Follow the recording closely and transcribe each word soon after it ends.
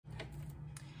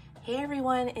Hey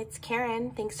everyone, it's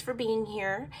Karen. Thanks for being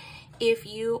here. If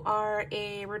you are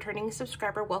a returning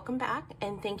subscriber, welcome back,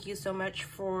 and thank you so much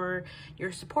for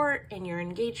your support and your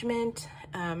engagement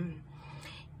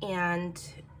and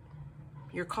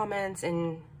your comments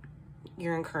and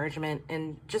your encouragement,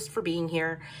 and just for being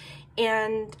here.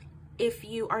 And if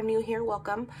you are new here,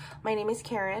 welcome. My name is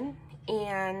Karen,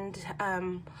 and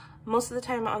most of the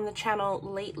time on the channel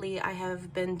lately, I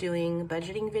have been doing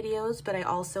budgeting videos, but I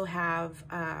also have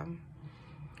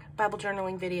Bible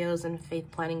journaling videos and faith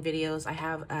planning videos. I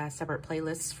have separate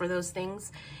playlists for those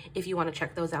things if you want to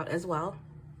check those out as well.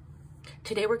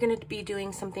 Today we're going to be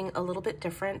doing something a little bit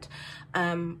different.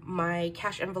 My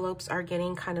cash envelopes are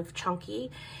getting kind of chunky,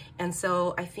 and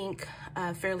so I think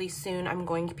fairly soon I'm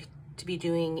going to be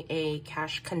doing a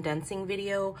cash condensing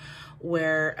video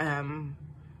where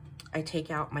I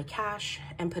take out my cash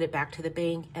and put it back to the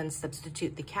bank and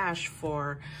substitute the cash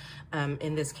for,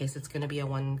 in this case, it's going to be a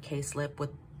 1K slip,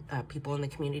 what people in the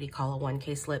community call a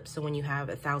 1K slip. So when you have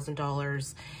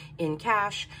 $1,000 in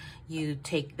cash, you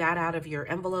take that out of your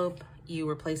envelope, you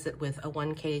replace it with a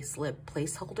 1K slip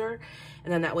placeholder,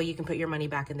 and then that way you can put your money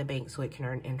back in the bank so it can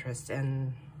earn interest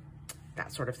and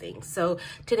that sort of thing. So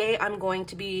today I'm going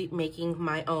to be making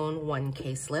my own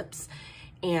 1K slips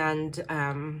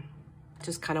and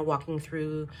just kind of walking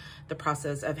through the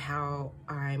process of how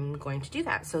I'm going to do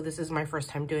that. So this is my first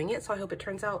time doing it, so I hope it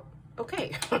turns out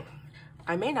okay.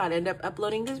 I may not end up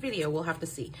uploading this video, we'll have to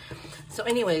see. So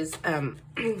anyways,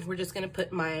 we're just gonna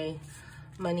put my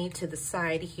money to the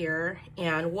side here,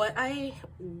 and what I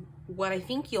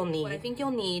think you'll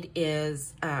need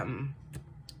is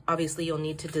obviously you'll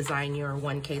need to design your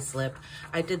 1K slip.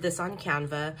 I did this on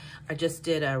Canva. I just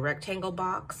did a rectangle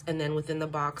box, and then within the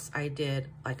box I did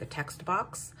like a text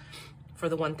box for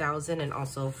the 1,000 and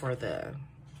also for the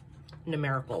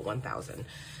numerical 1,000.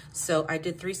 So I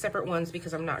did 3 separate ones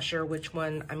because I'm not sure which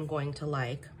one I'm going to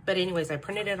like. But anyways, I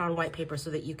printed it on white paper so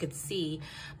that you could see,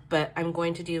 but I'm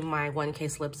going to do my 1K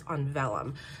slips on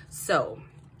vellum. So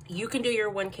you can do your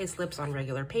 1K slips on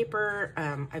regular paper.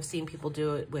 I've seen people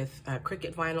do it with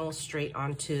Cricut vinyl straight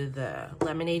onto the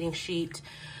laminating sheet.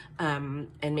 And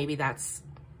maybe that's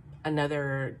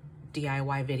another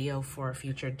DIY video for a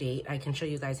future date. I can show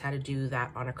you guys how to do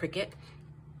that on a Cricut.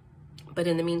 But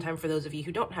in the meantime, for those of you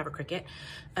who don't have a Cricut,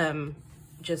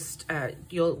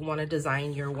 you'll want to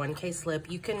design your 1K slip.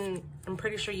 You can, I'm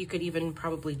pretty sure you could even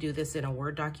probably do this in a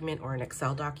Word document or an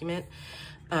Excel document.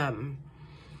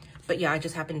 But yeah, I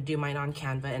just happen to do mine on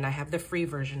Canva, and I have the free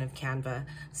version of Canva.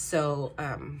 So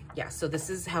yeah, so this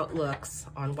is how it looks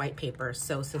on white paper.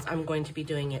 So since I'm going to be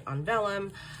doing it on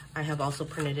vellum, I have also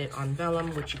printed it on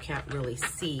vellum, which you can't really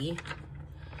see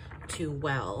too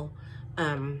well.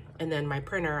 And then my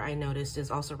printer, I noticed, is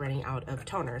also running out of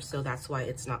toner, so that's why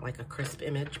it's not like a crisp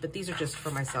image, but these are just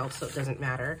for myself, so it doesn't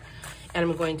matter. And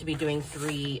I'm going to be doing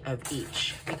 3 of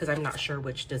each because I'm not sure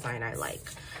which design I like.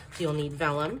 So you'll need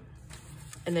vellum,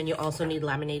 and then you also need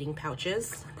laminating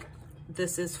pouches.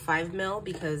 This is 5 mil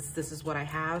because this is what I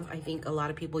have. I think a lot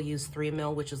of people use 3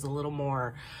 mil, which is a little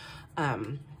more,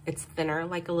 it's thinner,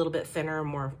 like a little bit thinner,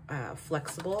 more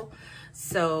flexible.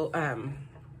 So,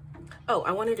 oh,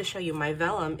 I wanted to show you my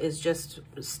vellum is just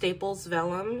Staples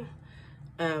vellum.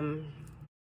 I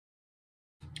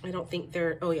don't think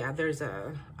oh yeah, there's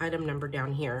a item number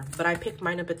down here, but I picked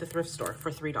mine up at the thrift store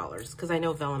for $3 because I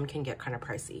know vellum can get kind of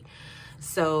pricey.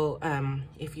 So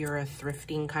if you're a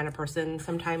thrifting kind of person,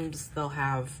 sometimes they'll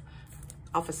have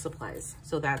office supplies.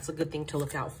 So that's a good thing to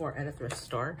look out for at a thrift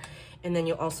store. And then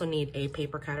you'll also need a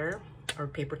paper cutter or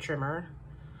paper trimmer.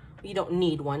 You don't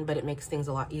need one, but it makes things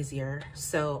a lot easier.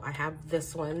 So I have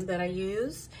this one that I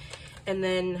use. And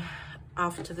then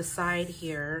off to the side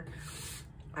here,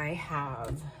 I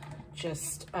have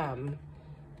just a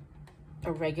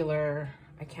regular,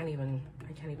 I can't even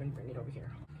bring it over here.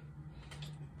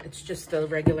 It's just a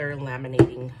regular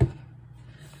laminating,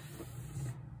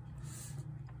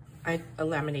 a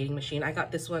laminating machine. I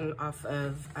got this one off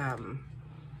of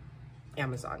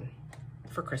Amazon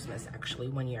for Christmas, actually,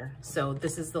 one year. So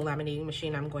this is the laminating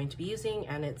machine I'm going to be using,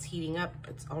 and it's heating up.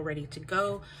 It's all ready to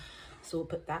go. So we'll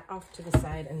put that off to the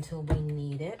side until we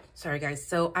need it. Sorry guys,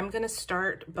 so I'm gonna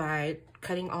start by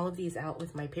cutting all of these out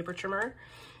with my paper trimmer.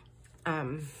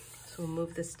 So we'll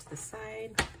move this to the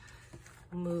side,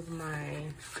 move my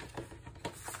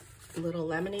little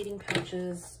laminating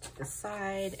pouches to the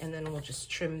side, and then we'll just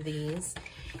trim these.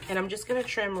 And I'm just gonna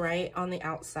trim right on the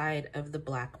outside of the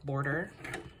black border.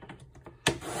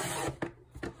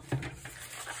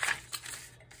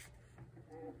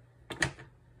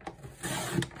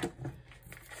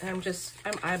 I'm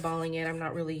eyeballing it. I'm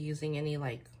not really using any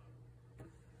like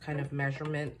kind of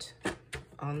measurement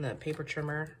on the paper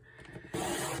trimmer.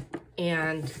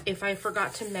 And if I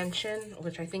forgot to mention,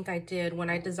 which I think I did, when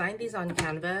I designed these on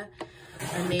Canva,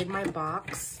 I made my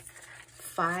box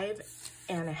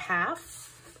 5.5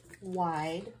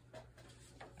 wide,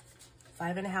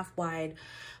 5.5 wide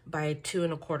by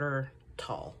 2.25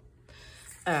 tall.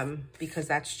 Because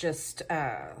that's just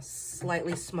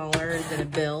slightly smaller than a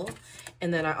bill.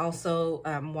 And then I also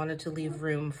wanted to leave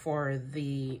room for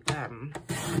the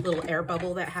little air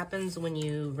bubble that happens when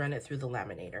you run it through the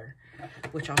laminator,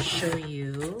 which I'll show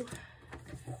you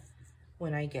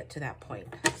when I get to that point.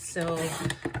 So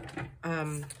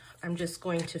I'm just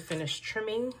going to finish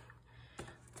trimming.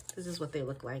 This is what they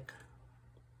look like.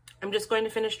 I'm just going to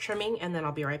finish trimming and then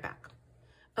I'll be right back.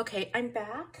 Okay, I'm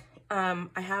back. I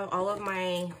have all of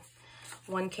my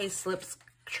 1K slips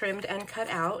trimmed and cut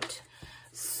out.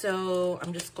 So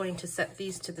I'm just going to set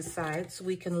these to the side so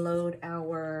we can load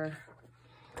our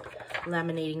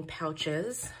laminating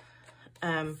pouches.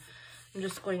 I'm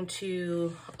just going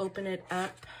to open it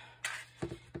up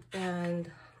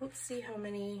and let's see how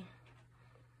many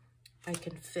I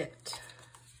can fit.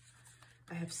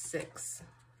 I have 6.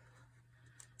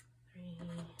 3.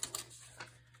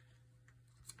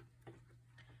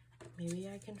 Maybe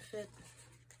I can fit.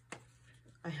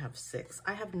 I have 6.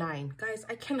 I have 9. Guys,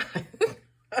 I cannot.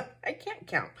 I can't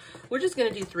count. We're just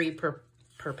gonna do 3 per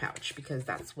pouch because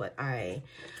that's what I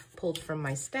pulled from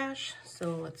my stash.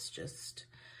 So let's just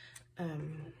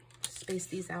space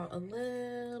these out a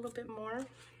little bit more.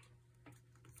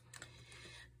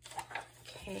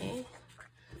 Okay,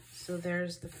 so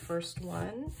there's the first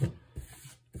one.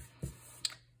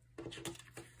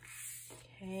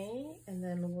 Okay, and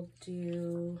then we'll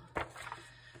do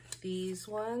these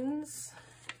ones,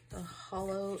 the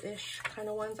hollow-ish kind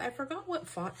of ones. I forgot what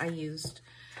font I used.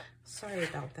 Sorry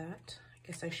about that. I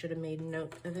guess I should have made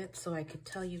note of it so I could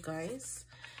tell you guys.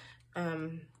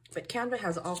 But Canva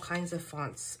has all kinds of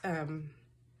fonts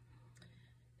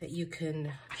that you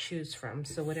can choose from.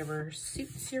 So whatever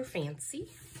suits your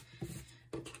fancy.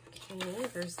 Okay,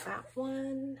 there's that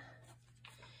one.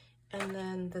 And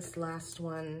then this last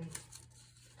one.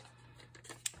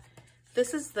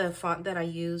 This is the font that I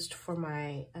used for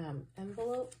my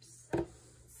envelopes. Let's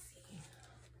see.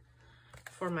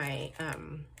 For my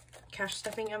cash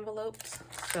stuffing envelopes.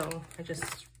 So I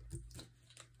just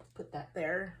put that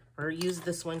there, or use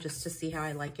this one just to see how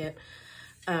I like it.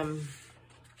 Again,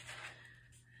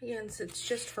 so it's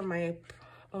just for my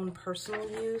own personal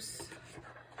use.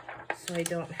 So I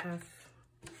don't have,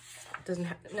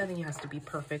 nothing has to be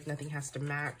perfect, nothing has to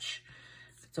match.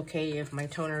 It's okay if my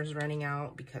toner is running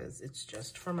out because it's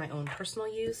just for my own personal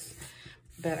use.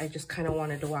 But I just kind of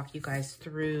wanted to walk you guys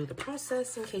through the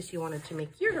process in case you wanted to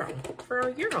make your own, for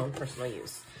your own personal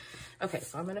use. Okay,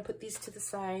 so I'm gonna put these to the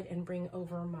side and bring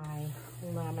over my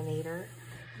laminator.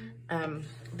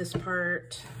 This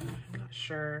part, I'm not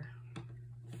sure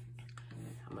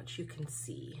how much you can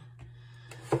see.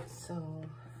 So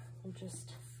we'll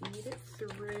just feed it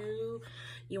through.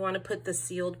 You wanna put the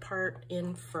sealed part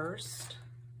in first.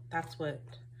 That's what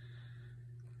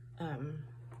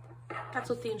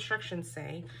the instructions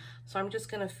say. So I'm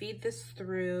just gonna feed this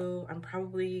through. I'm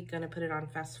probably gonna put it on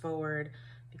fast forward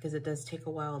because it does take a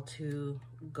while to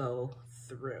go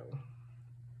through.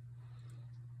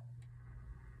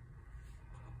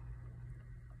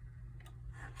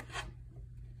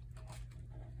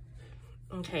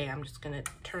 Okay, I'm just gonna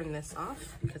turn this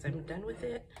off because I'm done with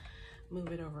it.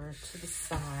 Move it over to the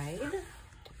side,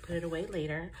 put it away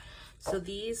later. So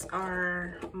these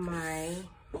are my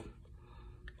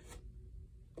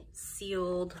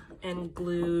sealed and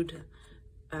glued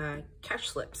cash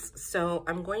slips. So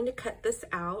I'm going to cut this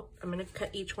out. I'm going to cut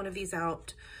each one of these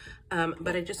out.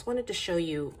 But I just wanted to show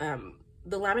you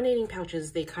the laminating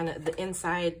pouches, they kind of, the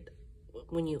inside,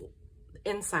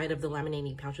 inside of the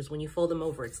laminating pouches, when you fold them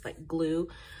over, it's like glue.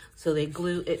 So they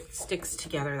glue, it sticks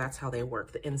together. That's how they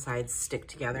work. The insides stick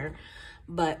together.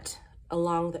 But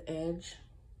along the edge,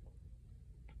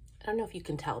 I don't know if you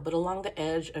can tell, but along the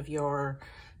edge of your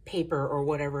paper or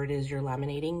whatever it is you're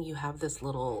laminating, you have this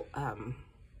little,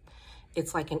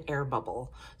 it's like an air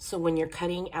bubble. So when you're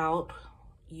cutting out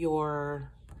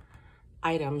your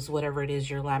items, whatever it is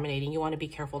you're laminating, you want to be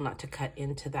careful not to cut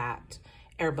into that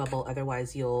air bubble.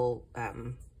 Otherwise you'll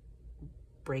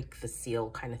break the seal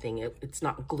kind of thing. It's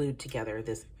not glued together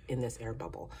in this air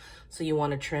bubble. So you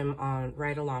want to trim on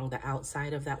right along the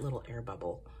outside of that little air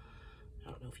bubble. I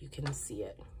don't know if you can see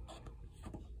it.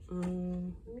 Let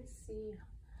me see.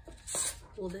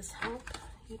 Will this help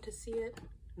you to see it?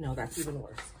 No, that's even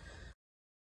worse.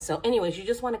 So anyways, you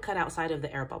just want to cut outside of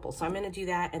the air bubble. So I'm going to do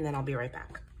that and then I'll be right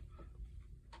back.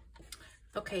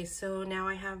 Okay, so now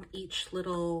I have each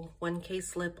little 1K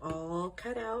slip all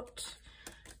cut out.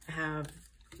 I have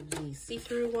the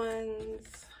see-through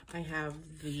ones. I have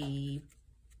the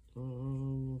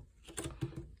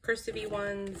cursive-y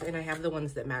ones, and I have the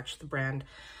ones that match the brand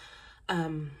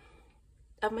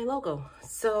of my logo,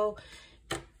 so,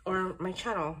 or my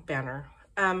channel banner.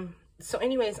 So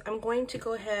anyways, I'm going to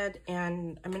go ahead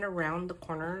and I'm going to round the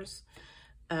corners,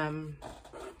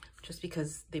 just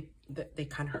because they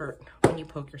kind of hurt when you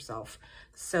poke yourself.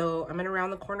 So I'm going to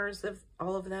round the corners of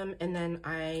all of them, and then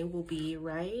I will be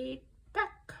right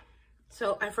back.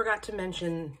 So I forgot to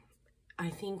mention, I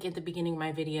think at the beginning of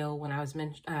my video when I was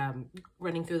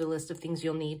running through the list of things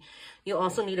you'll need, you'll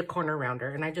also need a corner rounder.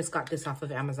 And I just got this off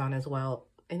of Amazon as well.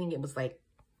 I think it was like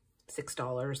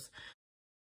 $6.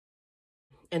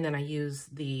 And then I use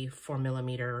the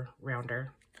 4mm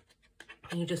rounder.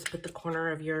 And you just put the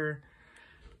corner of your,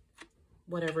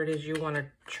 whatever it is you want to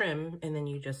trim, and then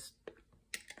you just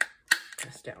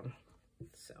press down.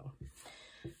 So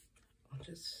I'll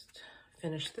just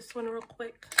finish this one real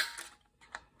quick.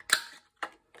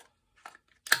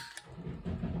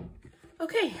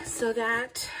 Okay, so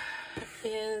that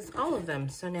is all of them.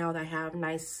 So now I have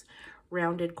nice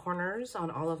rounded corners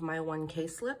on all of my 1K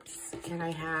slips, and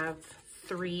I have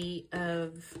 3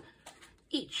 of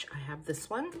each. I have this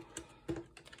one,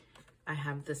 I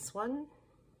have this one,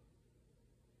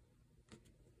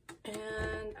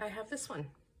 and I have this one.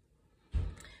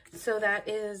 So that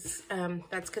is,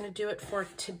 that's going to do it for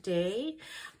today.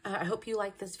 I hope you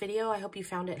liked this video. I hope you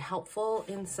found it helpful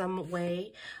in some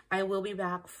way. I will be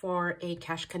back for a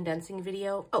cash condensing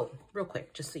video. Oh, real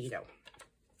quick, just so you know.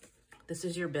 This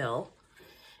is your bill,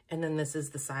 and then this is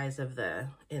the size of the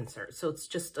insert. So it's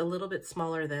just a little bit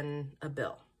smaller than a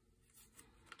bill.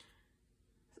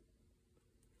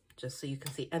 Just so you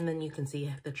can see, and then you can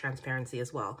see the transparency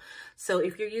as well. So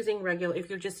if you're using if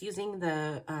you're just using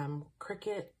the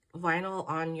Cricut vinyl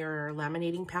on your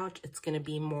laminating pouch, it's going to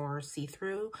be more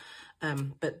see-through,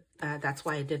 but that's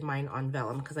why I did mine on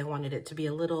vellum, because I wanted it to be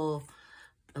a little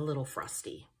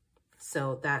frosty.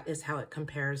 So that is how it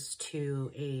compares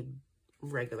to a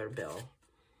regular bill,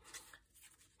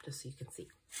 just so you can see.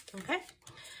 Okay,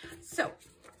 so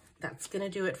that's going to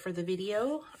do it for the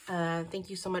video. Thank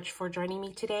you so much for joining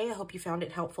me today. I hope you found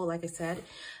it helpful, like I said.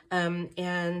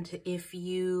 And if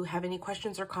you have any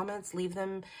questions or comments, leave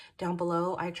them down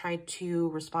below. I try to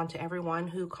respond to everyone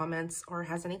who comments or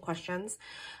has any questions.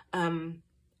 And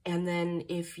then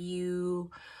if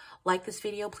you like this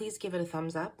video, please give it a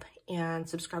thumbs up and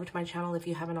subscribe to my channel if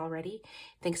you haven't already.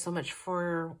 Thanks so much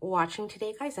for watching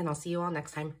today, guys, and I'll see you all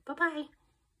next time. Bye-bye.